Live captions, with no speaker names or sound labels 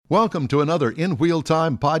Welcome to another In Wheel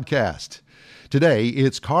Time podcast. Today,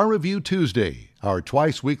 it's Car Review Tuesday, our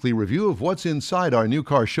twice-weekly review of what's inside our new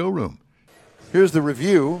car showroom. Here's the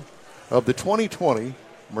review of the 2020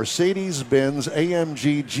 Mercedes-Benz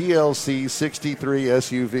AMG GLC 63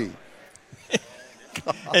 SUV.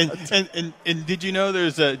 And did you know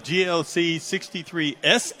there's a GLC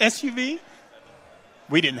 63S SUV?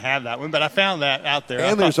 We didn't have that one, but I found that out there.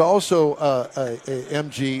 And there's also an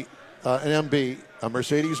MB, a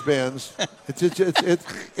Mercedes-Benz.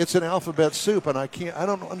 It's an alphabet soup, and I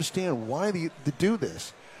don't understand why they do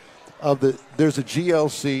this. There's a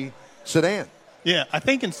GLC sedan. Yeah, I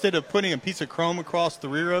think instead of putting a piece of chrome across the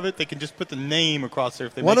rear of it, they can just put the name across there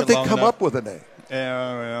if they Why make don't it long they come enough. up with a name?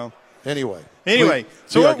 Yeah, well. Anyway,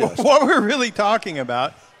 so what we're really talking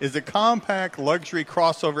about is a compact luxury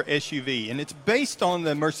crossover SUV, and it's based on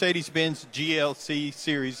the Mercedes-Benz GLC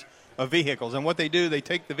series of vehicles. And what they do, they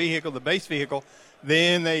take the vehicle, the base vehicle,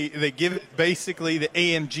 then they give it basically the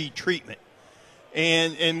AMG treatment.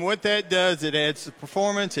 And what that does, it adds some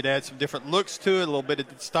performance, it adds some different looks to it, a little bit of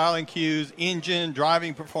styling cues, engine,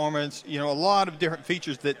 driving performance, a lot of different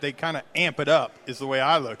features that they kind of amp it up is the way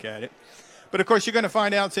I look at it. But, of course, you're going to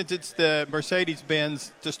find out since it's the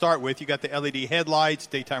Mercedes-Benz to start with, you got the LED headlights,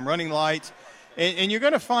 daytime running lights, and you're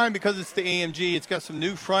going to find because it's the AMG, it's got some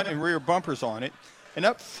new front and rear bumpers on it. And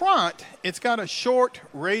up front, it's got a short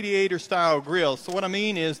radiator-style grille. So what I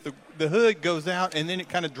mean is the hood goes out and then it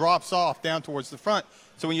kind of drops off down towards the front.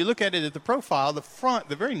 So when you look at it at the profile, the front,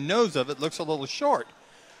 the very nose of it looks a little short.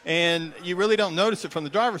 And you really don't notice it from the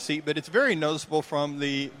driver's seat, but it's very noticeable from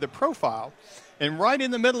the profile. And right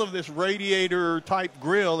in the middle of this radiator-type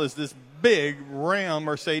grille is this big, round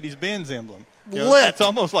Mercedes-Benz emblem. It's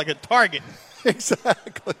almost like a target.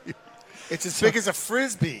 Exactly. It's as big as a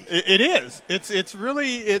Frisbee. It is. It's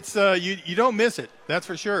really, you don't miss it. That's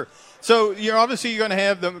for sure. So you're going to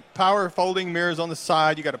have the power folding mirrors on the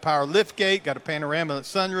side. You got a power lift gate, got a panoramic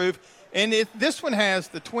sunroof. And this one has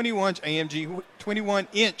the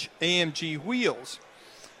 21-inch AMG wheels.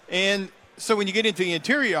 And so when you get into the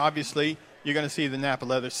interior, obviously, you're going to see the Napa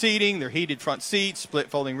leather seating, their heated front seats, split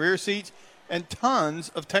folding rear seats, and tons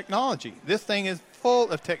of technology. This thing is full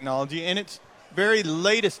of technology, and it's very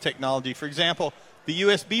latest technology. For example, the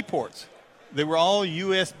USB ports. They were all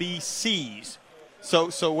USB-Cs.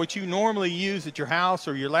 So what you normally use at your house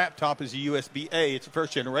or your laptop is a USB-A. It's the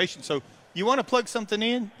first generation. So you want to plug something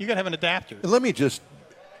in, you got to have an adapter. Let me just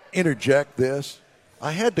interject this.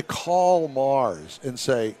 I had to call Mars and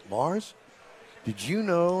say, Mars, did you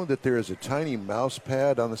know that there is a tiny mouse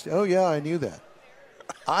pad on the Oh, yeah, I knew that.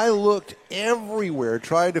 I looked everywhere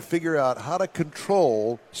trying to figure out how to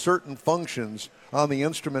control certain functions on the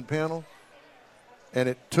instrument panel, and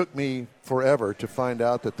it took me forever to find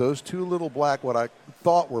out that those two little black, what I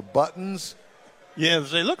thought were buttons. Yeah,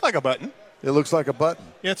 they look like a button. It looks like a button.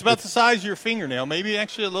 Yeah, it's about the size of your fingernail, maybe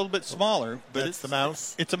actually a little bit smaller. But it's the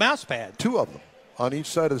mouse. It's a mouse pad. Two of them on each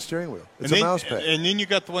side of the steering wheel. It's a mouse pad. And then you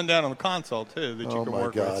got the one down on the console, too, that you can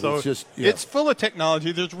work with. So it's full of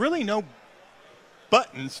technology. There's really no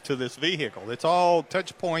buttons to this vehicle. It's all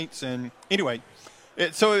touch points. And anyway,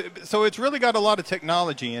 so it's really got a lot of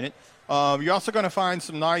technology in it. You're also going to find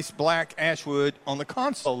some nice black ashwood on the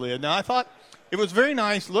console lid. Now, I thought it was very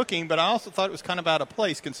nice looking, but I also thought it was kind of out of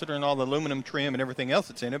place considering all the aluminum trim and everything else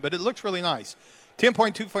that's in it. But it looks really nice.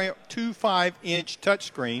 10.25-inch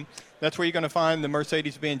touchscreen. That's where you're going to find the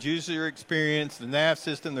Mercedes-Benz user experience, the nav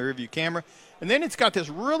system, the rearview camera. And then it's got this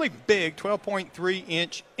really big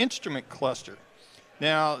 12.3-inch instrument cluster.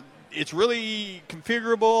 Now, it's really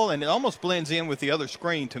configurable, and it almost blends in with the other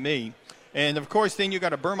screen to me. And, of course, then you've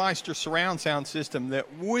got a Burmeister surround sound system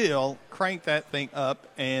that will crank that thing up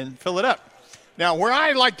and fill it up. Now, where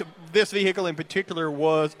I liked this vehicle in particular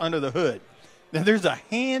was under the hood. Now, there's a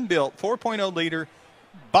hand-built 4.0-liter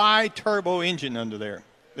bi-turbo engine under there.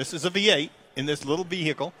 This is a V8 in this little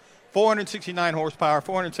vehicle, 469 horsepower,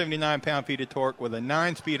 479 pound-feet of torque with a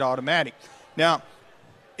 9-speed automatic. Now,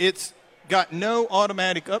 it's got no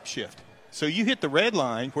automatic upshift. So you hit the red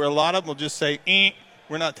line where a lot of them will just say,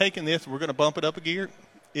 we're not taking this, we're going to bump it up a gear.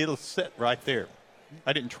 It'll sit right there.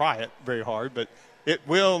 I didn't try it very hard, but it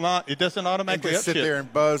will not. It doesn't automatically just upshift. sit there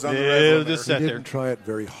and buzz on the It'll red just He sit there. didn't try it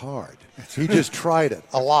very hard. He just tried it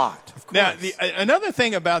a lot. Now, another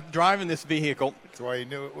thing about driving this vehicle. That's why you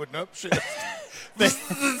knew it wouldn't upshift.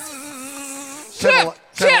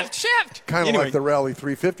 Shift! Kind of like the Rally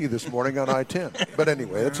 350 this morning on I-10. But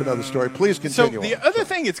anyway, that's another story. Please continue So the on. other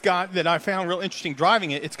thing it's got that I found real interesting driving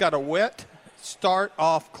it, it's got a wet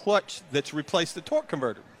start-off clutch that's replaced the torque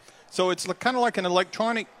converter. So it's kind of like an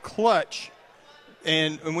electronic clutch.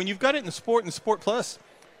 And when you've got it in the Sport and Sport Plus,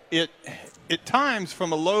 at times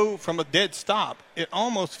from a dead stop, it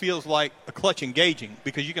almost feels like a clutch engaging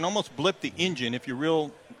because you can almost blip the engine if you're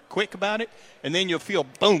real quick about it, and then you'll feel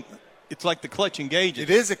boom. It's like the clutch engaging. It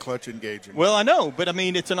is a clutch engaging. Well, I know, but I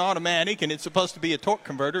mean it's an automatic and it's supposed to be a torque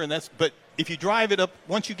converter, but if you drive it up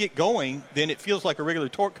once you get going, then it feels like a regular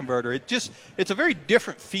torque converter. It's a very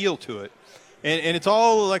different feel to it, and it's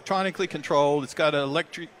all electronically controlled. It's got an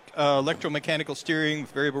electromechanical steering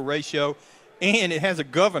with variable ratio. And it has a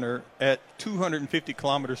governor at 250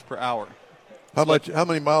 kilometers per hour. How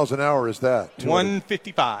many miles an hour is that?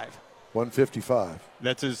 155. 155.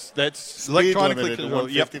 That's electronically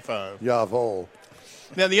controlled. 155. Jawohl.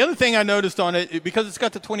 Now the other thing I noticed on it, because it's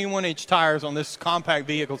got the 21-inch tires on this compact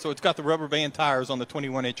vehicle, so it's got the rubber band tires on the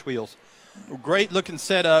 21-inch wheels. Great looking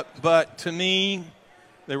setup, but to me,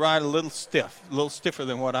 they ride a little stiff, a little stiffer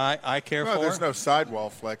than what I care for. There's no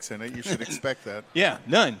sidewall flex in it. You should expect that. Yeah,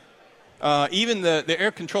 none. Even the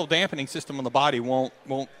air control dampening system on the body won't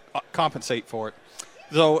compensate for it.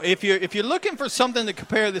 So if you're looking for something to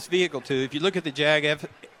compare this vehicle to, if you look at the Jag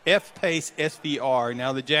F-Pace SVR,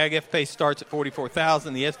 now the Jag F-Pace starts at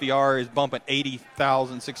 $44,000. The SVR is bumping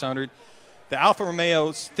 $80,600. The Alfa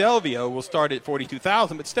Romeo Stelvio will start at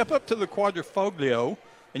 $42,000, but step up to the Quadrifoglio,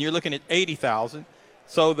 and you're looking at $80,000.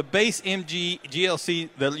 So the base MG GLC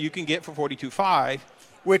that you can get for $42,500.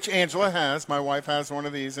 Which Angela has. My wife has one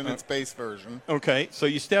of these in its base version. Okay, so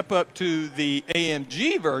you step up to the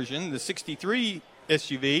AMG version, the 63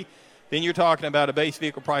 SUV, then you're talking about a base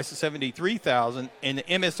vehicle price of $73,000, and the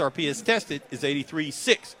MSRP as tested is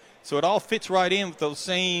 $83,600. So it all fits right in with those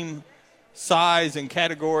same size and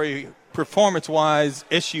category performance-wise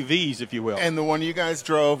SUVs, if you will. And the one you guys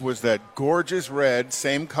drove was that gorgeous red,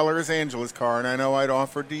 same color as Angela's car, and I know I'd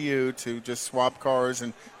offered to you to just swap cars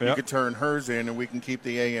and you could turn hers in and we can keep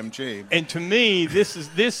the AMG. And to me, this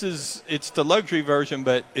is it's the luxury version,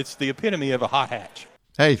 but it's the epitome of a hot hatch.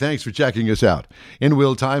 Hey, thanks for checking us out. In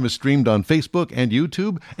Wheel Time is streamed on Facebook and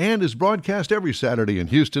YouTube and is broadcast every Saturday in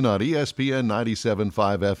Houston on ESPN 97.5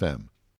 FM.